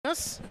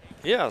us.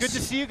 Yes. Good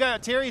to see you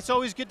guys. Terry, it's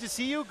always good to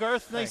see you.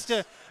 Garth, nice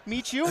to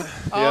meet you.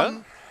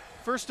 Yeah.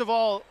 First of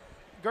all,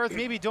 Garth,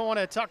 maybe don't want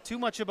to talk too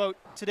much about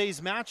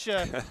today's match.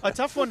 A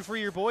tough one for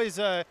your boys.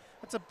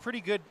 That's a pretty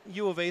good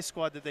U of A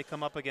squad that they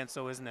come up against,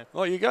 though, isn't it?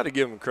 Well, you got to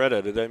give them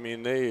credit. I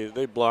mean,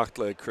 they blocked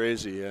like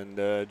crazy,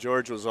 and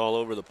George was all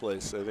over the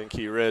place. I think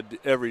he read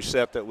every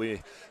set that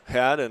we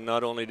had, and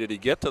not only did he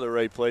get to the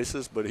right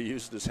places, but he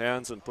used his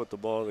hands and put the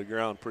ball to the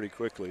ground pretty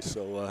quickly.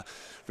 So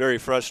very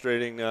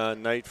frustrating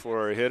night for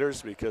our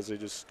hitters because they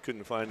just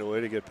couldn't find a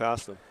way to get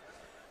past them.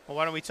 Well,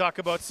 why don't we talk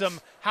about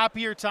some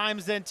happier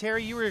times then?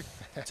 Terry, you were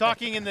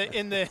talking in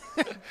the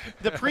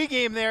the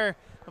pregame there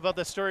about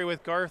the story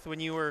with Garth when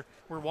you were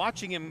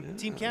watching him. Yeah.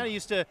 Team Canada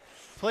used to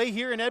play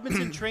here in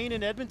Edmonton, train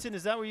in Edmonton.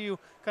 Is that where you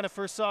kind of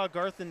first saw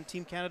Garth and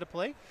Team Canada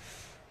play?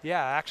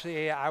 Yeah,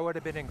 actually, I would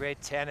have been in grade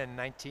 10 in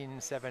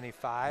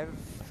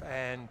 1975,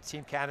 and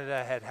Team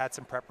Canada had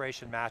some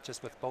preparation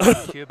matches with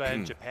both Cuba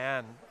and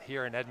Japan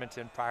here in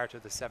Edmonton prior to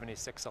the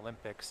 '76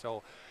 Olympics.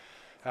 So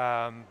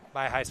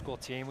my high school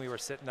team, we were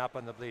sitting up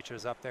on the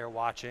bleachers up there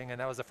watching, and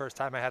that was the first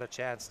time I had a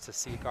chance to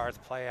see Garth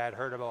play. I'd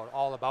heard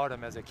all about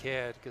him as a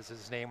kid because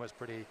his name was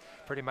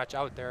pretty much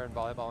out there in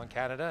volleyball in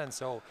Canada. And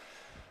so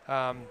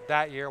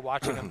that year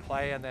watching him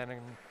play, and then a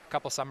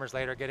couple summers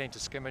later getting to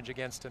scrimmage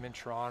against him in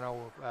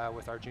Toronto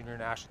with our junior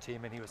national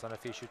team, and he was on a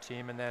FISU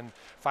team, and then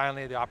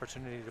finally the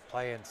opportunity to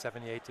play in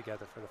 '78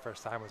 together for the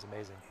first time was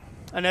amazing.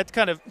 And that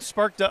kind of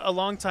sparked a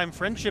long-time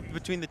friendship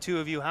between the two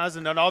of you,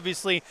 hasn't it? And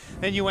obviously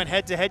then you went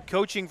head-to-head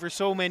coaching for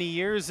so many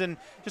years, and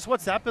just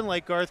what's that been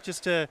like, Garth,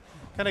 just to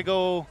kind of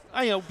go,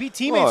 be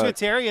teammates with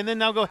Terry and then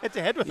now go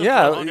head-to-head with him?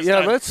 Yeah,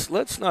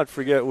 let's not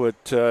forget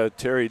what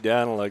Terry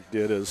Danyluk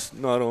did as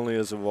not only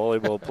as a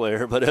volleyball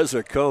player but as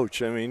a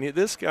coach. I mean,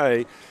 this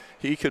guy,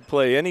 he could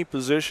play any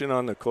position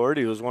on the court.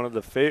 He was one of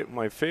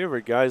my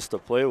favorite guys to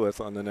play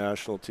with on the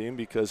national team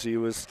because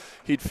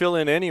he'd fill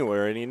in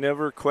anywhere, and he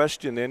never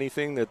questioned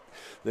anything that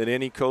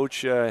any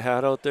coach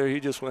had out there. He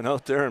just went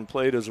out there and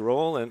played his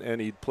role, and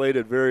he played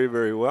it very,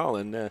 very well.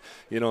 And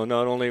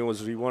not only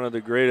was he one of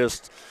the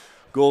greatest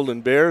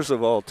Golden Bears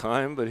of all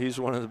time, but he's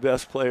one of the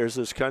best players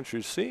this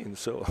country's seen.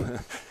 So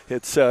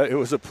it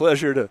was a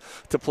pleasure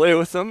to play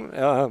with him.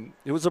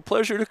 It was a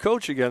pleasure to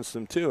coach against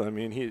him too. I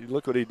mean,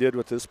 look what he did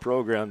with this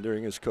program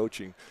during his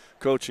coaching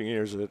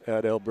years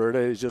at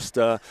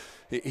Alberta.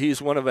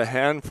 He's one of a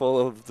handful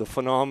of the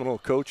phenomenal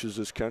coaches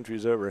this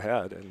country's ever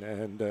had,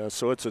 and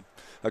so it's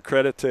a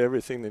credit to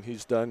everything that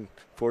he's done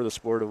for the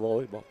sport of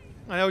volleyball.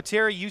 I know,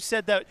 Terry, you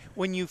said that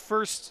when your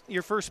first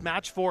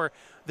match for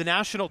the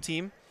national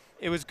team,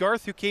 it was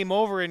Garth who came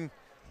over and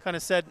kind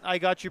of said, "I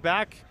got your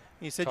back."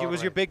 You said It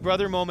was your big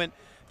brother moment.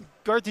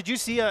 Garth, did you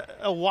see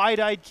a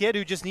wide-eyed kid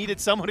who just needed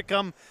someone to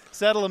come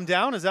settle him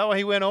down? Is that why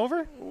he went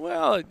over?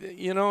 Well,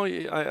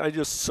 I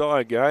just saw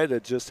a guy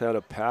that just had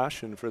a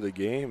passion for the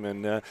game,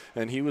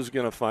 and he was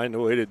going to find a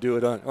way to do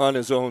it on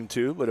his own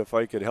too. But if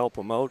I could help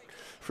him out,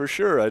 for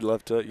sure, I'd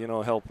love to,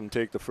 help him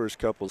take the first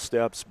couple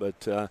steps.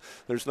 But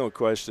there's no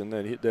question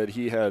that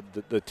he had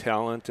the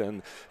talent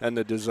and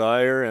the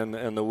desire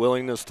and the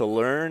willingness to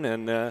learn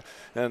and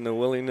the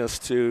willingness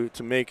to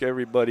make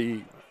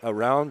everybody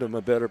around him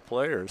a better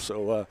player.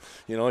 So,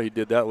 he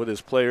did that with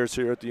his players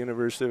here at the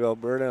University of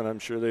Alberta, and I'm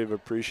sure they've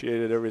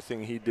appreciated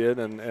everything he did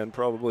and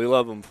probably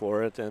love him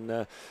for it. And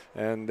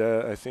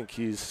I think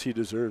he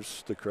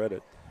deserves the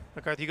credit.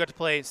 Garth, you got to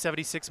play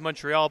 76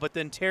 Montreal, but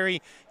then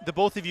Terry, the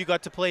both of you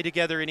got to play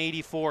together in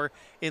 '84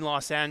 in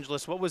Los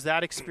Angeles. What was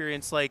that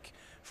experience like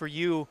for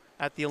you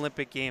at the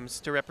Olympic Games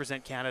to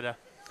represent Canada?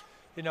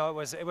 It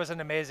was an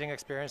amazing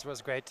experience. It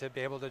was great to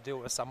be able to do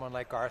it with someone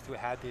like Garth who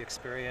had the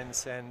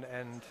experience,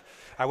 and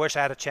I wish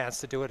I had a chance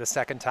to do it a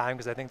second time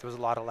because I think there was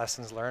a lot of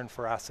lessons learned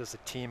for us as a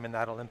team in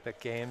that Olympic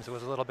Games. It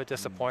was a little bit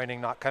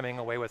disappointing not coming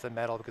away with a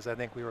medal because I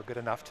think we were good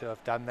enough to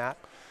have done that.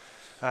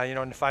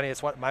 And funny,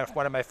 it's one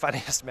of my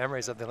funniest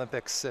memories of the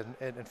Olympics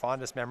and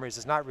fondest memories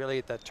is not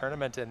really the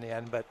tournament in the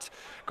end, but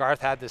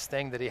Garth had this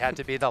thing that he had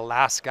to be the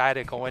last guy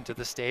to go into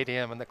the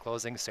stadium in the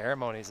closing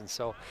ceremonies, and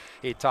so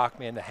he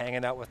talked me into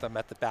hanging out with him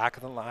at the back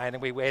of the line,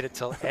 and we waited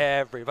till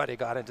everybody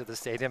got into the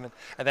stadium,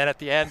 and then at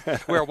the end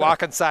we were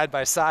walking side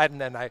by side, and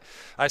then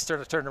I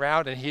started to turn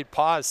around and he'd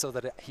pause so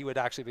that he would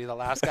actually be the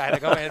last guy to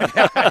go in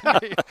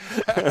behind me.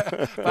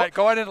 But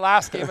going in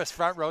last gave us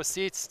front row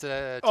seats to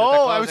the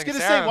closing I was going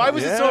to say, why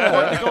was it so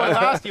important to go in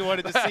last? You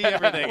wanted to see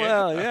everything.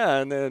 Well, yeah,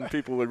 and then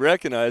people would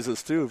recognize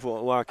us too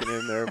walking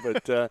in there.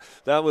 But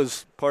that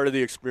was part of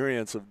the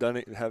experience of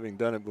having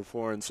done it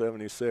before in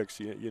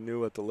 '76. You knew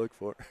what to look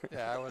for.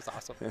 Yeah, it was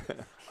awesome.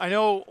 I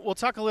know we'll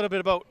talk a little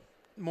bit about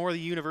more of the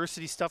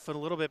university stuff in a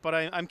little bit, but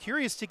I'm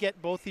curious to get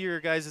both of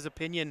your guys'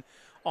 opinion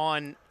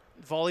on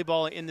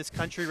volleyball in this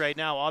country right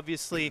now.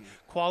 Obviously,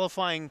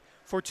 qualifying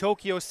for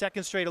Tokyo,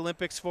 second straight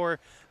Olympics for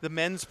the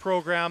men's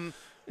program.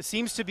 It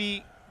seems to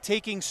be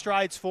taking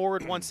strides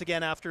forward once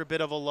again after a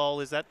bit of a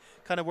lull? Is that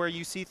kind of where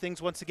you see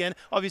things once again?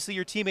 Obviously,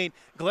 your teammate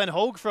Glenn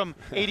Hogue from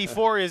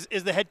 '84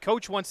 is the head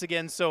coach once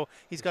again, so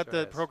he's got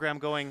the program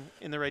going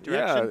in the right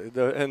direction.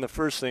 Yeah, and the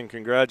first thing,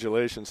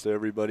 congratulations to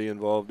everybody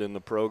involved in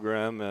the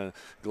program,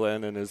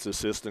 Glenn and his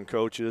assistant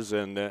coaches,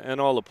 and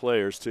all the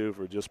players too,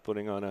 for just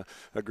putting on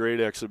a great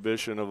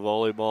exhibition of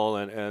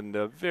volleyball and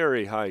a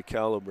very high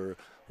caliber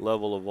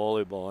level of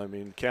volleyball. I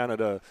mean,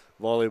 Canada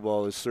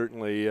volleyball is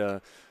certainly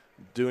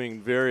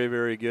doing very,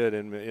 very good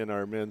in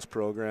our men's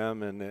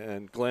program,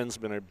 and Glenn's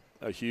been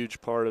a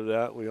huge part of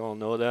that. We all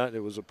know that.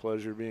 It was a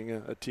pleasure being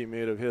a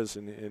teammate of his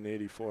in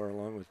 '84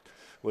 along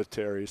with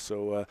Terry.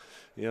 So,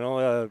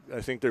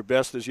 I think their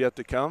best is yet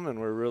to come, and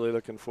we're really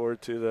looking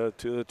forward to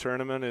the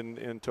tournament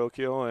in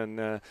Tokyo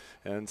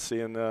and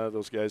seeing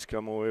those guys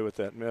come away with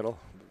that medal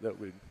that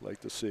we'd like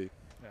to see.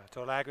 Yeah,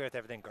 totally. I agree with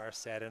everything Garth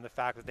said, and the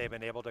fact that they've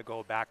been able to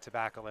go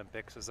back-to-back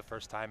Olympics is the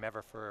first time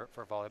ever for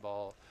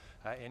volleyball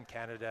in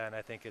Canada, and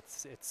I think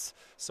it's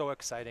so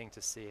exciting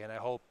to see. And I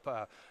hope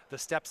the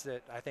steps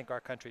that I think our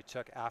country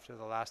took after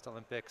the last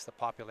Olympics, the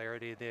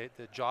popularity,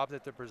 the job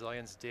that the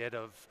Brazilians did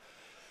of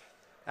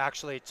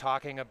actually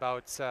talking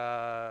about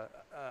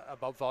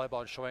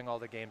volleyball and showing all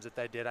the games that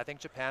they did. I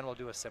think Japan will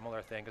do a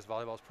similar thing because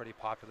volleyball is pretty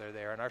popular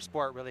there, and our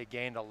sport really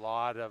gained a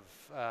lot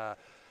of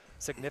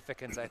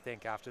significance, I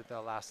think, after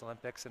the last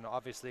Olympics, and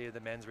obviously the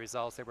men's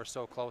results, they were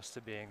so close to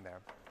being there.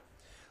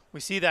 We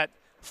see that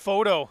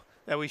photo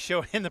that we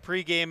showed in the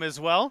pregame as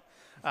well.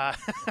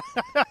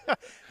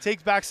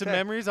 Takes back some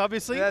memories,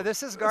 obviously. Yeah,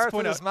 this is Garth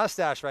with his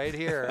mustache right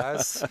here. I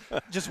was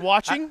just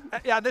watching.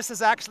 Yeah, this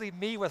is actually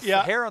me with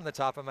the hair on the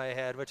top of my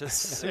head, which is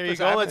super. There you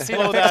go. Let's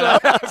blow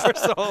that up for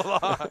so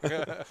long.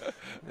 Yeah.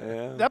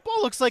 That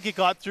ball looks like it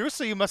got through,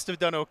 so you must have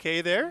done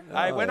okay there.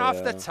 I went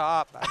off the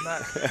top. I'm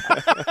not.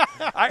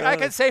 I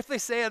can safely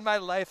say in my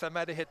life I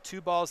might have hit 2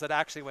 balls that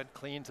actually went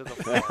clean to the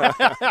floor.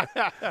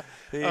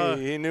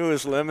 He knew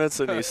his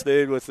limits and he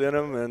stayed within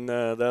them, and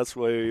that's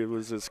why he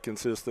was as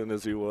consistent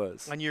as he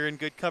was. And you're in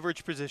good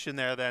coverage position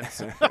there then,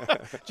 so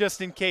just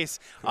in case.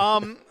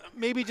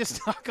 Maybe just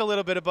talk a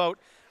little bit about,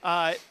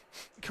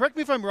 correct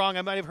me if I'm wrong,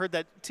 I might have heard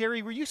that,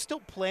 Terry, were you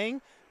still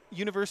playing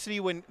university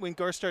when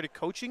Garth started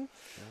coaching?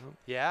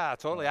 Yeah,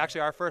 totally.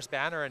 Actually, our first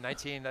banner in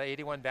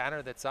 1981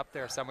 banner that's up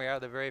there somewhere,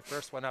 the very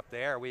first one up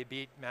there, we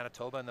beat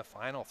Manitoba in the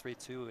final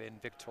 3-2 in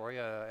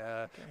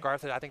Victoria.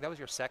 Garth, I think that was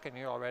your second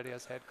year already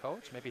as head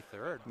coach, maybe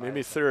third.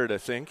 Maybe third, I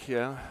think.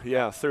 Yeah,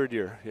 third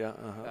year. Yeah.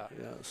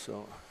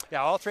 So.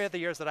 Yeah, all 3 of the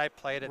years that I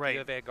played at the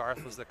U of A,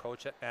 Garth was the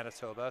coach at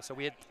Manitoba. So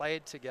we had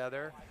played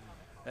together,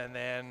 and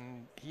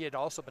then he had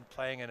also been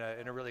playing in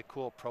a really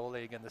cool pro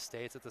league in the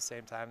States at the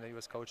same time that he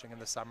was coaching in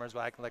the summers.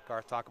 But I can let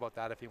Garth talk about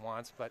that if he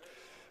wants. But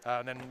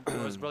then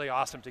it was really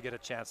awesome to get a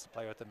chance to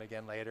play with him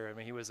again later. I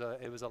mean, it was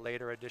a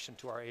later addition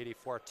to our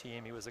 '84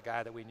 team. He was a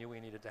guy that we knew we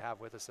needed to have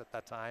with us at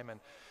that time, and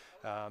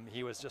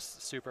he was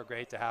just super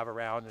great to have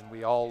around. And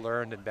we all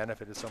learned and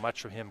benefited so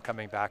much from him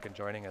coming back and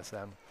joining us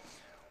then.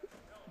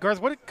 Garth,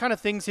 what kind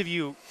of things have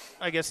you,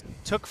 I guess,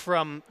 took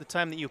from the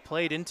time that you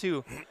played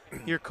into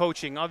your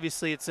coaching?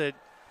 Obviously, it's a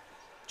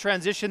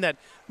transition that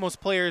most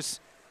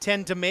players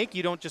tend to make.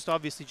 You don't just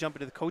obviously jump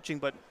into the coaching,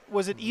 but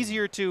was it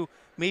easier to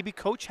maybe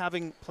coach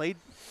having played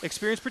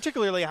experience,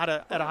 particularly at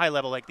a high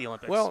level like the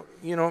Olympics? Well,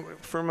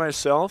 for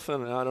myself,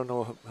 and I don't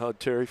know how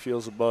Terry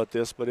feels about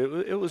this, but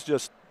it was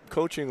just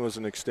coaching was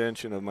an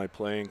extension of my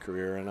playing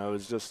career, and I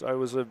was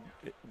a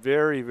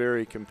very,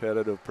 very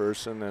competitive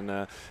person,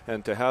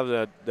 and to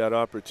have that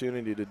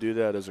opportunity to do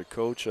that as a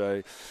coach,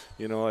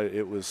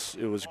 it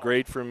was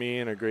great for me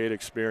and a great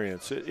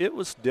experience. It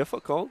was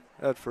difficult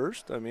at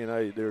first. I mean,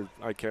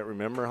 I can't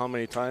remember how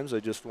many times I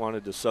just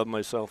wanted to sub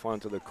myself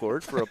onto the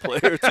court for a play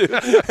or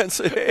two and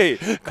say,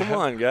 hey, come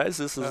on, guys,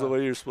 this is the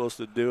way you're supposed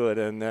to do it.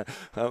 And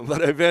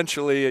but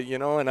eventually,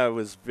 and I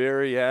was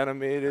very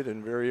animated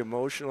and very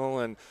emotional,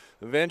 and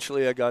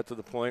eventually I got to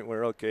the point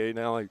where, okay,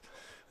 now I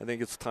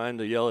think it's time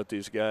to yell at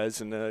these guys,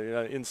 and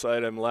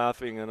inside I'm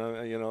laughing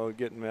and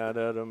getting mad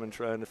at them and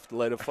trying to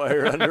light a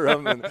fire under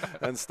them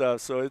and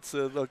stuff. So it's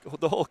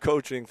the whole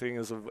coaching thing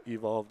has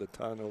evolved a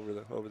ton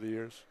over the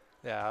years.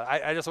 Yeah,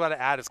 I just want to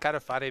add, it's kind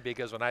of funny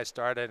because when I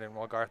started, and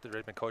Garth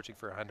had been coaching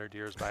for 100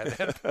 years by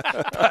then,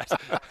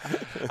 but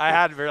I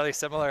had a really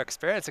similar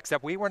experience,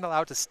 except we weren't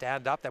allowed to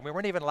stand up then. We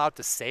weren't even allowed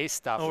to say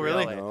stuff,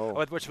 really?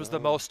 No. Which was the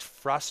most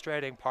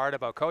frustrating part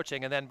about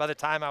coaching. And then by the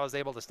time I was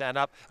able to stand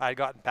up, I had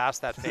gotten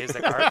past that phase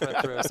that Garth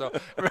went through. So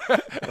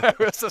it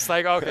was just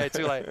like, okay,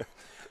 too late.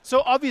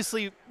 So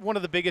obviously one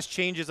of the biggest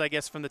changes, I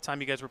guess, from the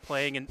time you guys were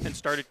playing and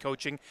started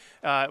coaching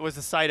was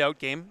the side-out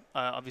game.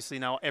 Obviously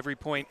now every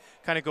point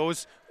kind of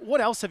goes.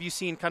 What else have you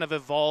seen kind of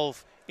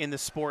evolve in the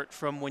sport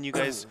from when you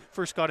guys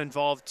first got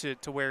involved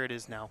to where it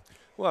is now?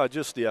 Well,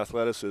 just the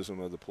athleticism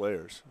of the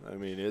players. I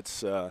mean,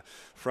 it's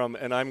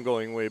and I'm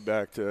going way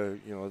back to,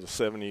 the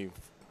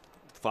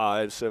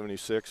 75,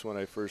 76 when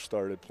I first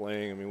started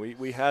playing. I mean,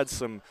 we had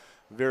some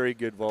very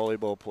good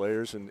volleyball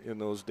players in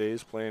those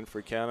days playing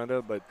for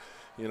Canada, but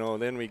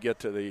then we get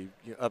to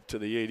up to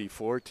the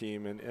 84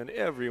 team, and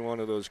every one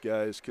of those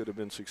guys could have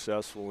been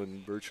successful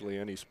in virtually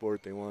any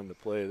sport they wanted to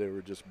play. They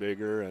were just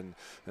bigger and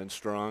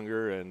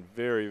stronger and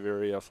very,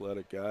 very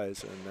athletic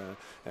guys,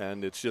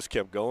 and it's just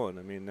kept going.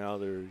 I mean, now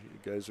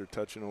guys are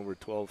touching over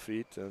 12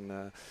 feet,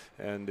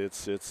 and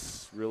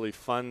it's really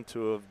fun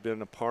to have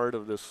been a part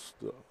of this,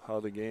 how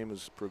the game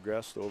has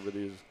progressed over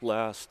these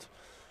last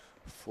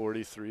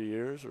 43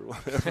 years or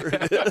whatever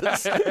it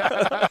is.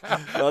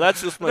 No,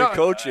 that's just my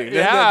coaching.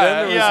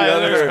 Then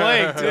there was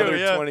playing too,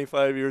 the other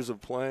 25 years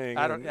of playing.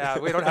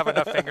 We don't have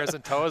enough fingers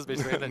and toes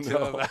between the two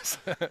of us.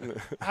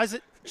 Has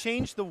it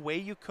changed the way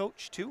you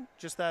coach too?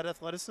 Just that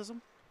athleticism?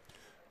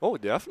 Oh,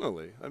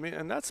 definitely. I mean,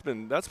 and that's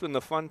been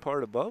the fun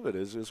part above it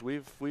is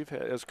we've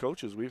had, as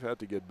coaches, we've had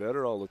to get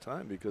better all the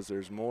time because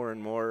there's more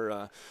and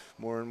more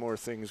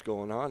things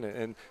going on,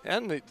 and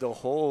the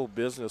whole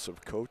business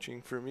of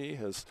coaching for me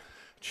has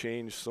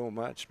changed so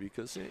much,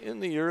 because in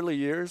the early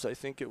years I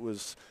think it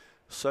was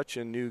such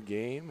a new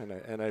game,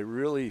 and I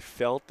really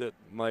felt that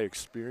my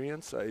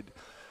experience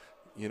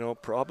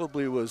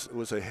probably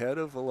was ahead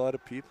of a lot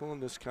of people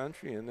in this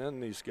country, and then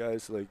these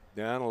guys like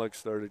Danyluk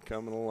started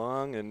coming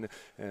along, and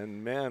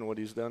man, what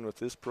he's done with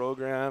this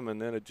program,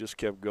 and then it just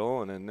kept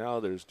going, and now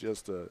there's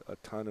just a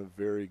ton of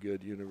very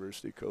good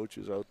university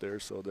coaches out there,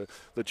 so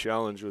the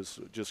challenge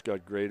just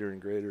got greater and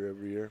greater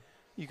every year.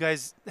 You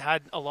guys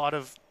had a lot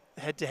of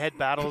head-to-head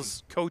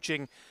battles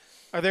coaching.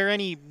 Are there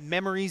any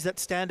memories that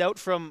stand out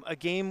from a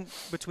game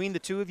between the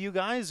two of you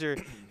guys, or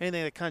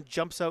anything that kind of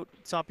jumps out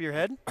top of your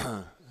head?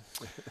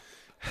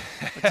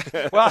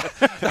 Well,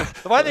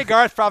 the one thing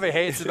Garth probably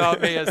hates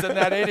about me is in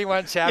that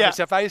 81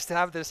 championship, I used to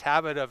have this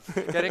habit of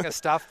getting a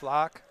stuff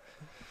block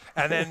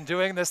and then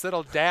doing this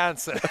little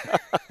dance.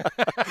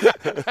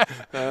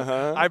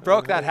 I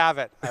broke that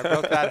habit.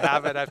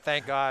 I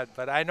thank God.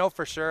 But I know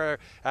for sure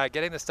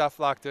getting the stuff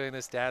block, doing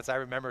this dance, I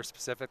remember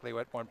specifically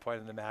at one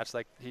point in the match,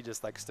 like he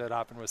just like stood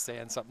up and was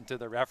saying something to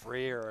the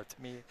referee or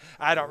to me.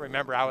 I don't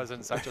remember. I was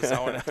in such a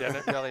zone, it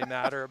didn't really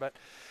matter. But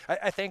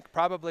I think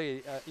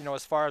probably,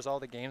 as far as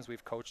all the games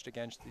we've coached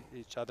against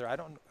each other, I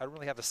don't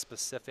really have a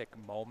specific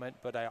moment,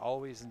 but I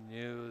always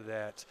knew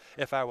that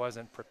if I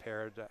wasn't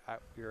prepared,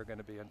 we were going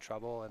to be in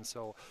trouble. And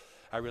so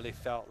I really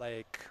felt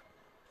like,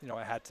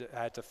 I had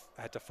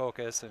to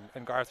focus,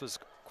 and Garth was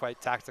quite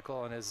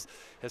tactical in his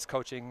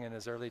coaching in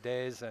his early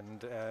days,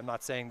 and I'm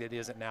not saying that he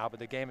isn't now, but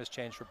the game has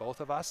changed for both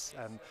of us,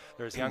 and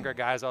there's younger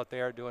guys out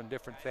there doing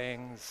different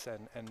things,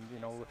 and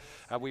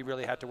we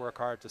really had to work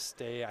hard to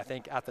stay, I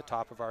think, at the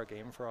top of our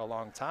game for a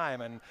long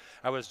time, and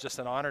I was just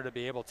an honor to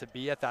be able to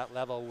be at that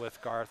level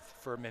with Garth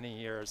for many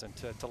years, and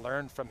to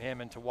learn from him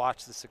and to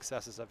watch the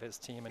successes of his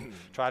team and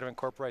try to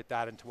incorporate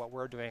that into what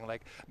we're doing,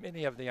 like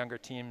many of the younger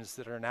teams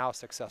that are now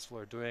successful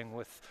are doing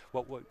with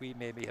what we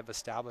maybe have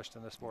established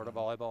in the sport of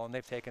volleyball, and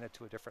they've taken it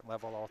to a different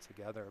level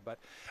altogether. But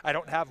I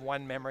don't have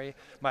one memory.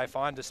 My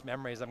fondest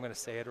memories, I'm going to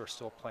say it, are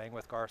still playing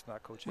with Garth,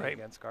 not coaching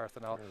against Garth,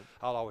 and I'll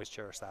always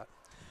cherish that.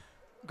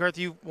 Garth,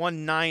 you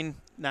won 9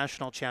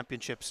 national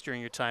championships during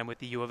your time with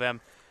the U of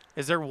M.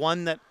 Is there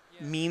one that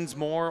means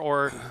more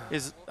or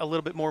is a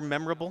little bit more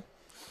memorable?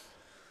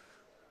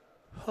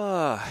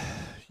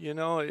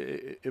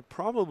 It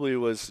probably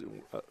was,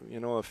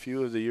 a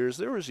few of the years.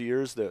 There was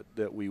years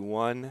that we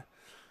won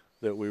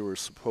that we were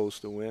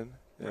supposed to win.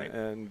 Right.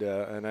 And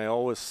I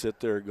always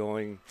sit there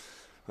going,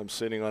 I'm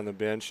sitting on the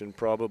bench and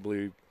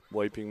probably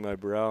wiping my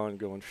brow and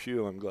going,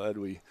 phew, I'm glad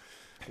we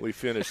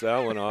finished that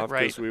one off,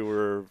 because we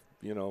were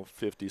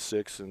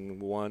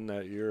 56-1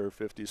 that year, or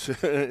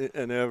 56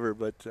 and ever.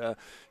 But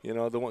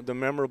the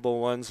memorable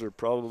ones are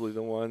probably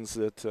the ones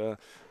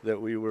that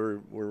we were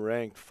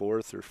ranked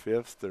 4th or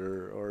 5th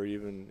or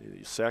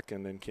even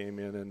 2nd and came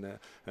in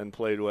and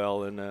played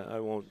well. And I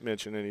won't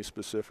mention any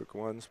specific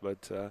ones,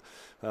 but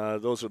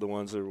those are the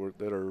ones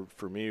that are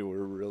for me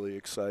were really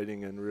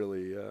exciting and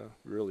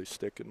really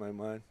stick in my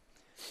mind.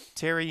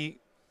 Terry,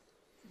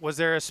 was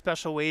there a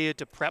special way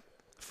to prep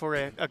for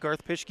a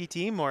Garth Pischke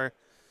team, or?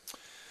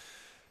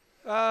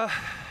 One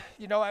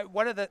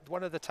of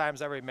the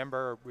times I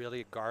remember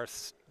really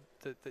Garth's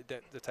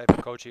the type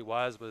of coach he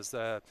was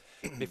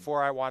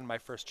before I won my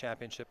first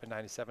championship in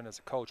 '97 as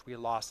a coach. We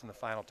lost in the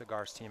final to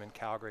Garth's team in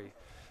Calgary,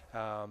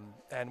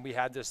 and we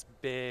had this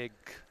big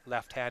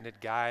left-handed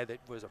guy that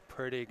was a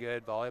pretty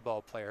good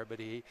volleyball player, but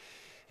he,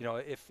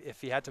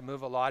 if he had to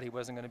move a lot, he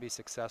wasn't going to be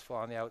successful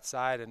on the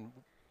outside. And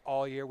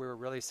all year we were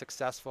really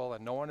successful,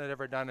 and no one had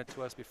ever done it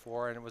to us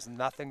before, and it was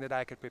nothing that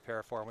I could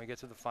prepare for. And we get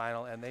to the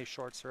final, and they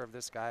short-served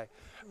this guy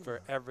for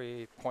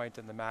every point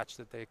in the match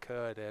that they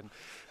could. And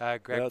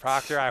Greg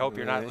Proctor, I hope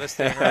you're not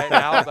listening right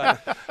now,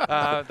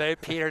 but they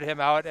petered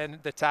him out.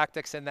 And the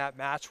tactics in that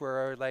match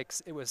were like,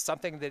 it was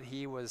something that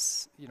he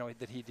was,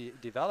 that he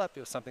developed.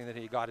 It was something that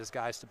he got his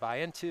guys to buy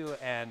into,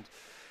 and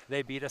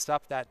they beat us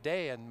up that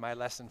day. And my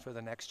lesson for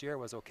the next year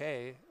was,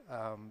 okay,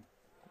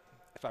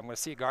 if I'm going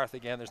to see Garth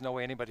again, there's no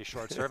way anybody's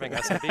short serving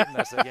us and beating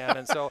us again.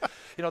 And so,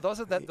 you know, those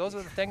are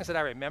the things that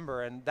I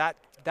remember. And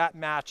that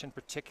match in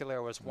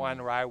particular was one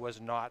where I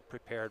was not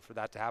prepared for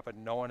that to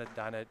happen. No one had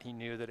done it. He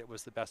knew that it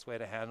was the best way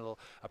to handle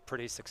a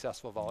pretty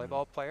successful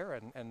volleyball player,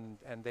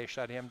 and they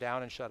shut him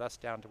down and shut us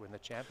down to win the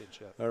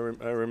championship. I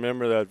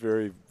remember that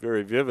very,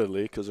 very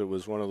vividly, because it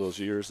was one of those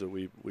years that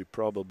we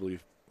probably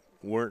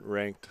weren't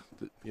ranked,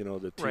 you know,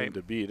 the team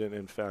to beat. And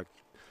in fact,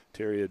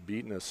 Terry had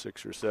beaten us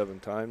 6 or 7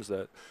 times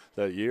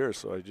that year,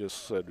 so I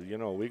just said, you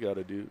know, we got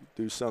to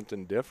do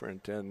something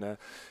different. And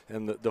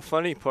the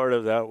funny part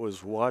of that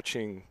was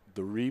watching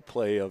the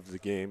replay of the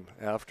game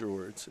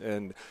afterwards,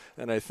 and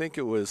I think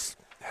it was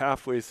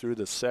halfway through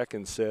the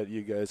second set,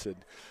 you guys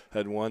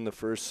had won the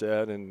first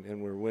set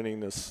and were winning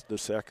the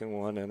second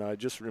one. And I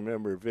just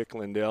remember Vic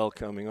Lindell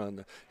coming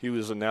on. He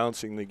was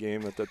announcing the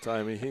game at the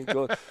time, and he'd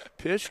go,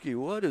 Pischke,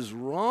 what is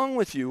wrong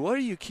with you? Why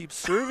do you keep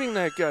serving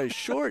that guy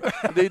short?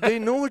 They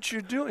know what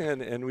you're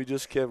doing. And we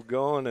just kept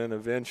going, and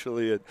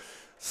eventually it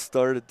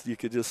started. You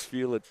could just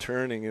feel it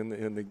turning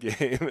in the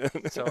game.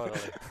 Totally.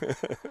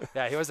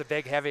 Yeah, he was a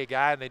big, heavy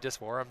guy, and they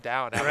just wore him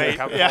down. Having to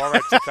come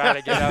forward to try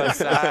to get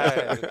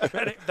outside.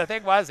 And the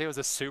thing was, he was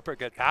a super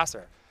good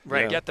passer.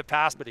 Right. He'd get the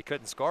pass, but he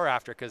couldn't score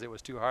after because it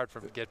was too hard for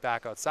him to get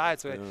back outside.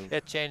 So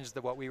it changed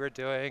what we were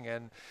doing.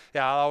 And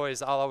yeah, I'll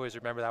always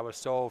remember that. I was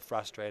so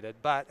frustrated.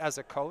 But as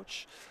a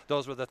coach,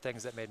 those were the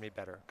things that made me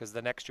better, because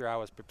the next year I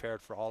was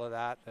prepared for all of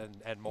that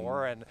and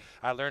more. And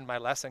I learned my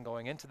lesson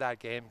going into that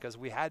game, because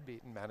we had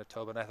beaten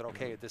Manitoba, and I thought,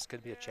 okay, this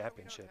could be a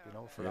championship, you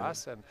know, for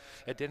us. And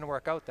it didn't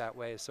work out that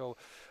way. So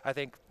I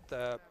think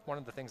one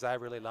of the things I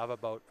really love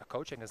about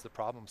coaching is the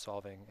problem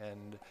solving,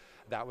 and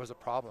that was a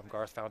problem.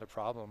 Garth found a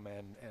problem,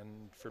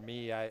 and for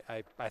me,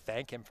 I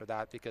thank him for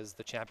that, because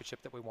the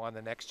championship that we won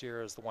the next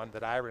year is the one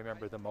that I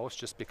remember the most,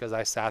 just because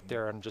I sat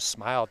there and just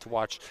smiled to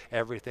watch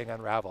everything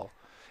unravel.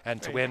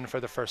 And to win for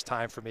the first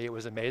time, for me, it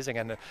was amazing.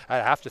 And I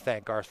have to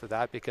thank Garth for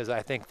that, because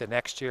I think the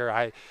next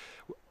year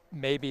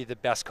maybe the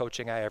best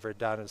coaching I ever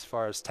done as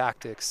far as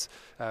tactics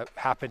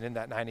happened in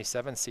that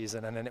 97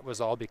 season, and then it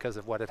was all because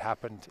of what had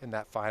happened in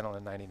that final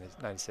in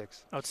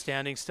 1996.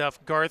 Outstanding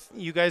stuff. Garth,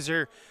 you guys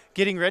are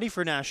getting ready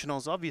for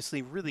nationals.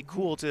 Obviously really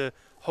cool to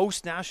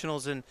host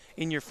nationals in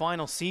your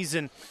final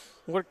season.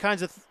 What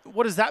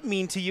does that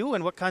mean to you,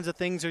 and what kinds of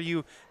things are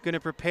you going to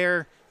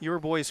prepare your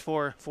boys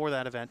for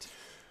that event?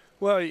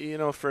 Well, you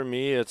know, for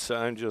me,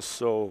 I'm just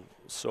so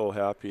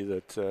happy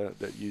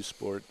that U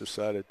Sport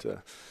decided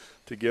to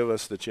give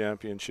us the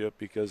championship,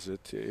 because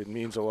it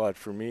means a lot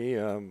for me,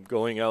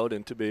 going out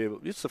and to be able.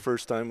 It's the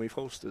first time we've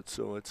hosted,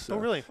 so it's. Oh,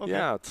 really? Okay.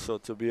 Yeah. So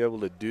to be able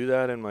to do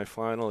that in my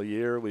final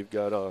year, we've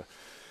got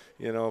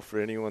you know, for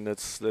anyone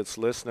that's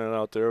listening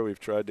out there, we've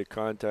tried to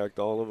contact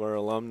all of our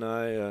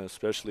alumni,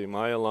 especially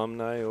my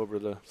alumni, over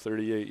the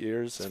 38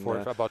 years. It's for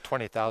about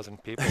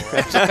 20,000 people.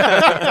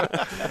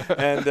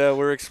 And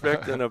we're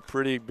expecting a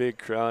pretty big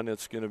crowd.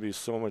 It's going to be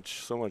so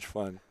much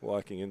fun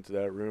walking into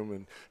that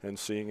room and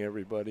seeing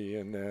everybody,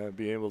 and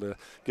being able to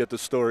get the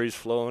stories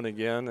flowing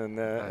again. And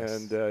Nice.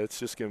 and it's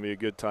just going to be a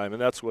good time. And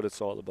that's what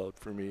it's all about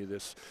for me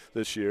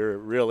this year.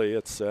 Really,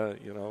 it's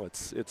you know,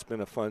 it's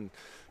been a fun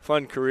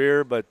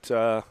career, but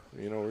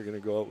you know, we're going to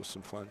go out with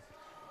some fun.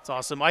 It's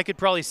awesome. I could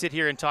probably sit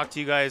here and talk to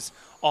you guys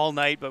all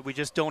night, but we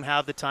just don't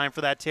have the time for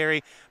that.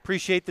 Terry,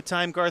 appreciate the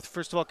time. Garth,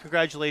 first of all,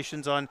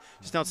 congratulations on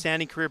just an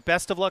outstanding career.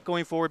 Best of luck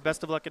going forward.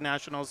 Best of luck at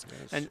Nationals.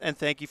 Yes. And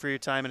thank you for your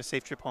time and a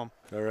safe trip home.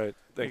 All right.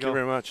 Thank you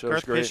very much. That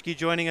Garth was great. Pischke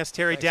joining us.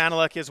 Terry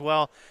Danyluk as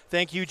well.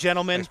 Thank you,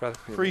 gentlemen. Thanks, brother.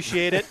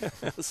 Appreciate it.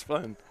 That was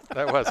fun.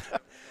 That was.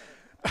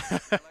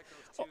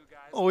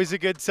 Always a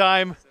good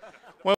time.